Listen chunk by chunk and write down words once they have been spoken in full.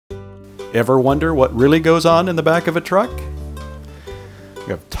Ever wonder what really goes on in the back of a truck? You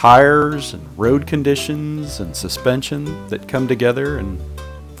have tires and road conditions and suspension that come together and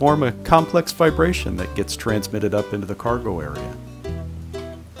form a complex vibration that gets transmitted up into the cargo area.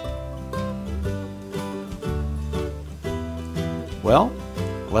 Well,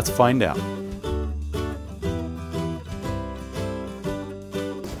 let's find out.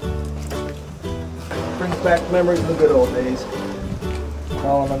 Brings back memories of the good old days.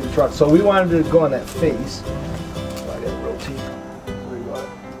 Crawling on the truck. So we wanted to go on that face. So I gotta rotate. Where you got it?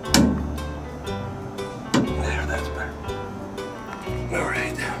 There, that's better. All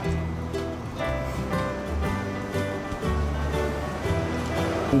right.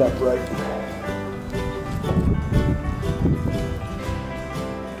 And upright.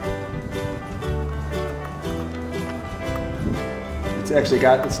 It's actually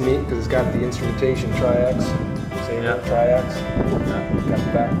got, it's neat because it's got the instrumentation triax. Same triax. Yeah. Got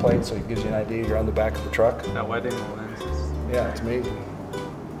the back plate so it gives you an idea you're on the back of the truck. That wide angle lens is... Yeah, it's amazing.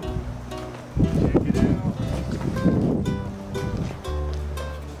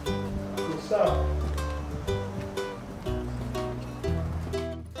 Good stuff.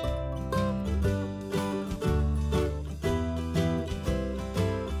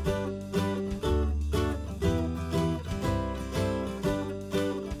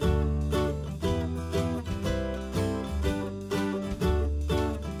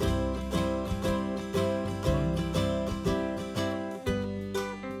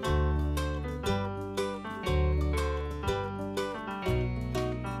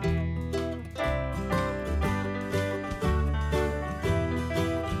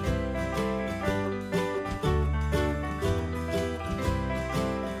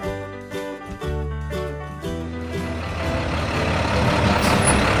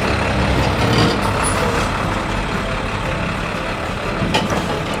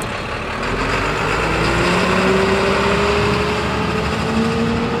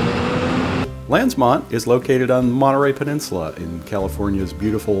 Landsmont is located on the Monterey Peninsula in California's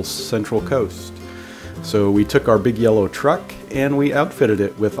beautiful central coast. So we took our big yellow truck and we outfitted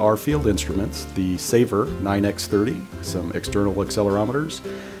it with our field instruments, the Saver 9X30, some external accelerometers,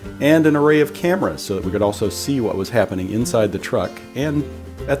 and an array of cameras so that we could also see what was happening inside the truck and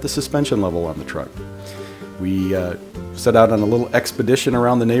at the suspension level on the truck. We set out on a little expedition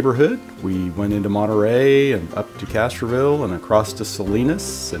around the neighborhood. We went into Monterey and up to Castroville and across to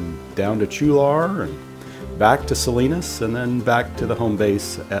Salinas and down to Chular and back to Salinas and then back to the home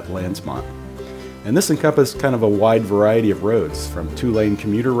base at Landsmont. And this encompassed kind of a wide variety of roads, from 2-lane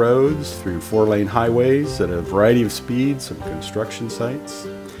commuter roads through 4-lane highways at a variety of speeds and construction sites.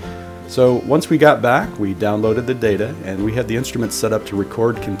 So once we got back, we downloaded the data and we had the instruments set up to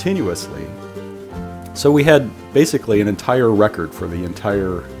record continuously. So we had basically an entire record for the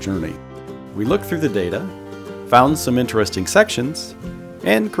entire journey. We looked through the data, found some interesting sections,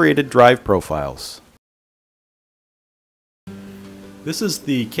 and created drive profiles. This is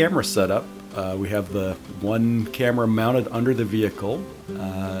the camera setup. We have the one camera mounted under the vehicle.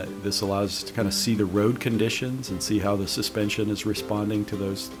 This allows us to kind of see the road conditions and see how the suspension is responding to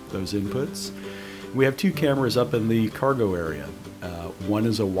those inputs. We have two cameras up in the cargo area. One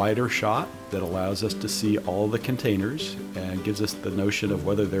is a wider shot that allows us to see all the containers and gives us the notion of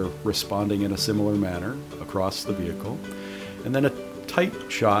whether they're responding in a similar manner across the vehicle. And then a tight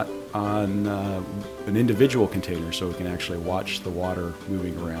shot on an individual container so we can actually watch the water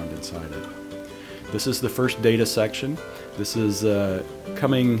moving around inside it. This is the first data section. This is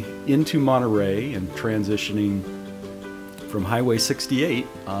coming into Monterey and transitioning from Highway 68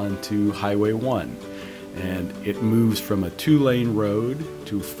 onto Highway 1. And it moves from a 2-lane road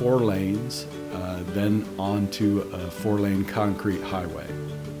to 4 lanes, then onto a 4-lane concrete highway.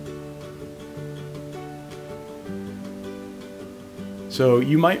 So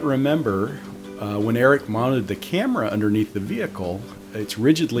you might remember when Eric mounted the camera underneath the vehicle, it's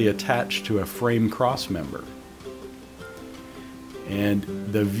rigidly attached to a frame cross member. And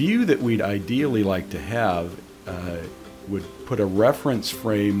the view that we'd ideally like to have would put a reference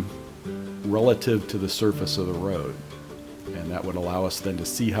frame relative to the surface of the road. And that would allow us then to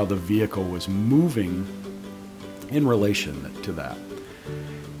see how the vehicle was moving in relation to that.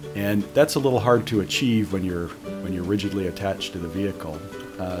 And that's a little hard to achieve when you're rigidly attached to the vehicle.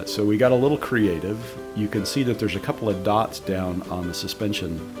 So we got a little creative. You can see that there's a couple of dots down on the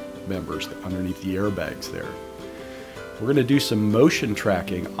suspension members underneath the airbags there. We're going to do some motion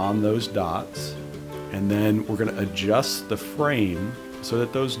tracking on those dots, and then we're going to adjust the frame so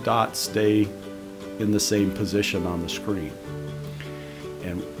that those dots stay in the same position on the screen.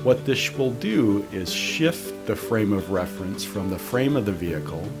 And what this will do is shift the frame of reference from the frame of the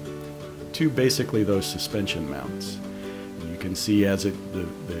vehicle to basically those suspension mounts. You can see as the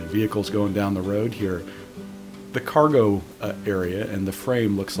vehicle's going down the road here, the cargo area and the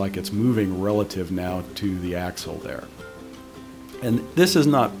frame looks like it's moving relative now to the axle there. And this is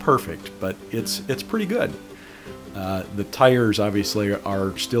not perfect, but it's pretty good. The tires obviously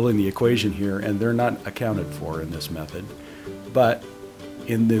are still in the equation here, and they're not accounted for in this method. But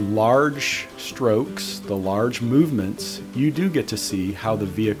in the large strokes, the large movements, you do get to see how the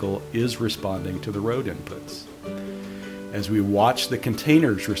vehicle is responding to the road inputs. As we watch the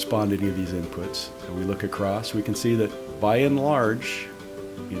containers responding to these inputs, and we look across, we can see that by and large,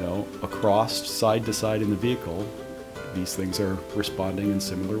 across side to side in the vehicle, these things are responding in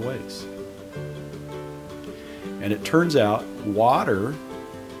similar ways. And it turns out water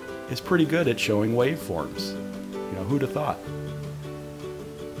is pretty good at showing waveforms. Who'd have thought?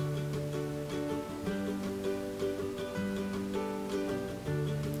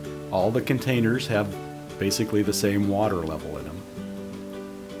 All the containers have basically the same water level in them.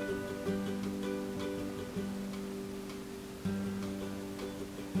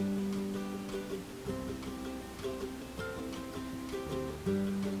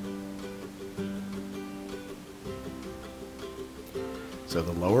 So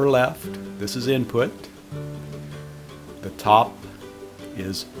the lower left, this is input. The top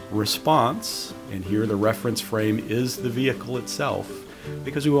is response, and here the reference frame is the vehicle itself,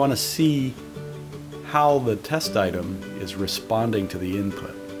 because we want to see how the test item is responding to the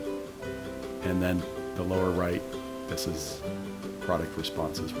input. And then the lower right, this is product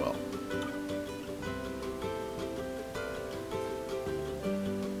response as well.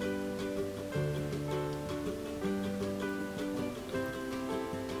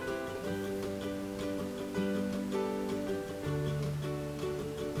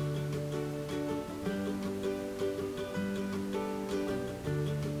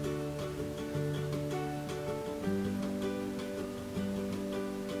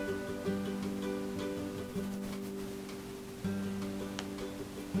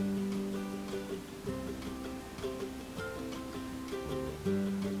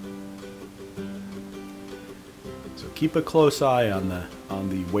 Keep a close eye on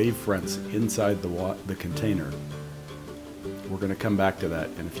the wave fronts inside the container. We're going to come back to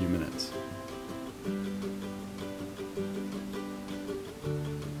that in a few minutes.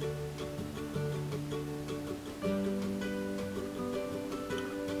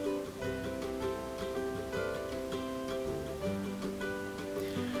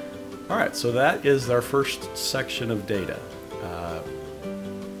 All right, so that is our first section of data.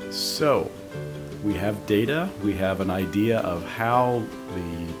 We have data, we have an idea of how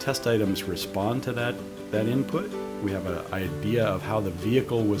the test items respond to that input. We have an idea of how the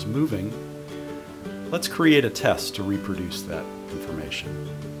vehicle was moving. Let's create a test to reproduce that information.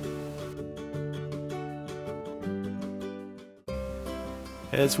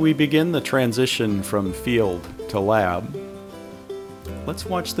 As we begin the transition from field to lab, let's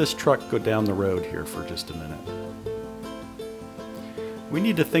watch this truck go down the road here for just a minute. We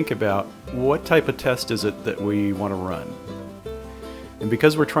need to think about what type of test is it that we want to run. And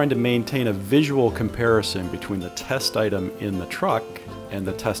because we're trying to maintain a visual comparison between the test item in the truck and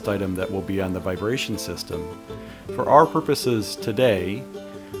the test item that will be on the vibration system, for our purposes today,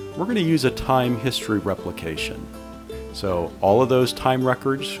 we're going to use a time history replication. So all of those time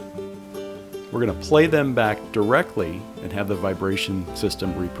records, we're going to play them back directly and have the vibration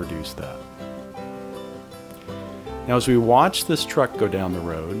system reproduce that. Now as we watch this truck go down the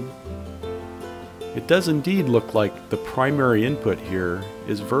road, it does indeed look like the primary input here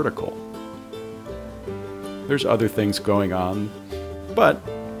is vertical. There's other things going on, but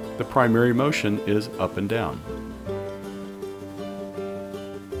the primary motion is up and down.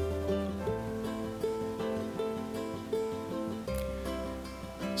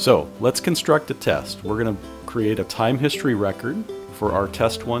 So let's construct a test. We're going to create a time history record for our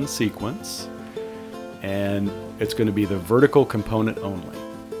test 1 sequence, and it's going to be the vertical component only.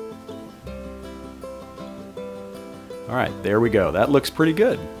 All right, there we go. That looks pretty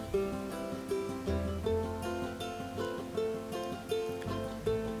good.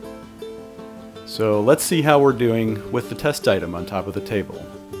 So let's see how we're doing with the test item on top of the table.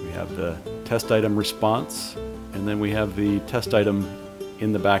 We have the test item response, and then we have the test item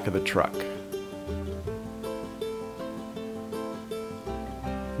in the back of the truck.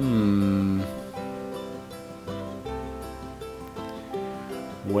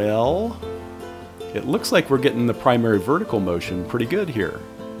 Well, it looks like we're getting the primary vertical motion pretty good here,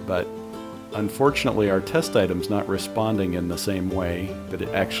 but unfortunately our test item's not responding in the same way that it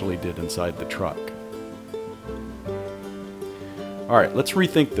actually did inside the truck. All right, let's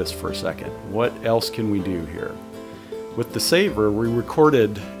rethink this for a second. What else can we do here? With the saver, we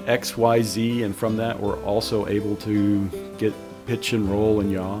recorded X, Y, Z, and from that we're also able to get pitch and roll and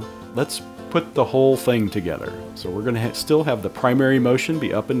yaw. Let's put the whole thing together. So we're going to still have the primary motion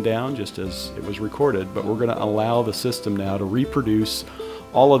be up and down just as it was recorded, but we're going to allow the system now to reproduce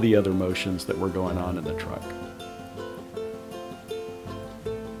all of the other motions that were going on in the truck.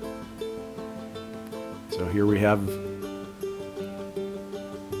 So here we have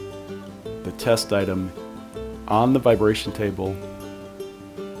the test item on the vibration table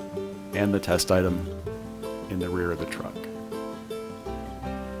and the test item in the rear of the truck.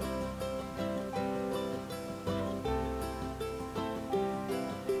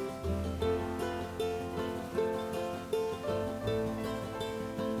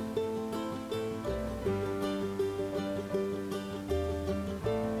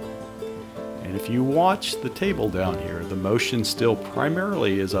 And if you watch the table down here, the motion still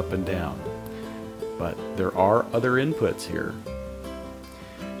primarily is up and down, but there are other inputs here.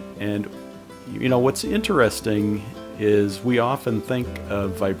 And you know, what's interesting is we often think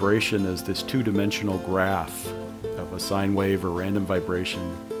of vibration as this two-dimensional graph of a sine wave or random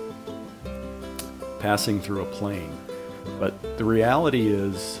vibration passing through a plane. But the reality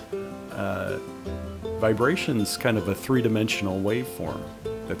is vibration's kind of a three-dimensional waveform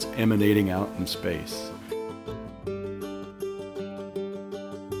that's emanating out in space.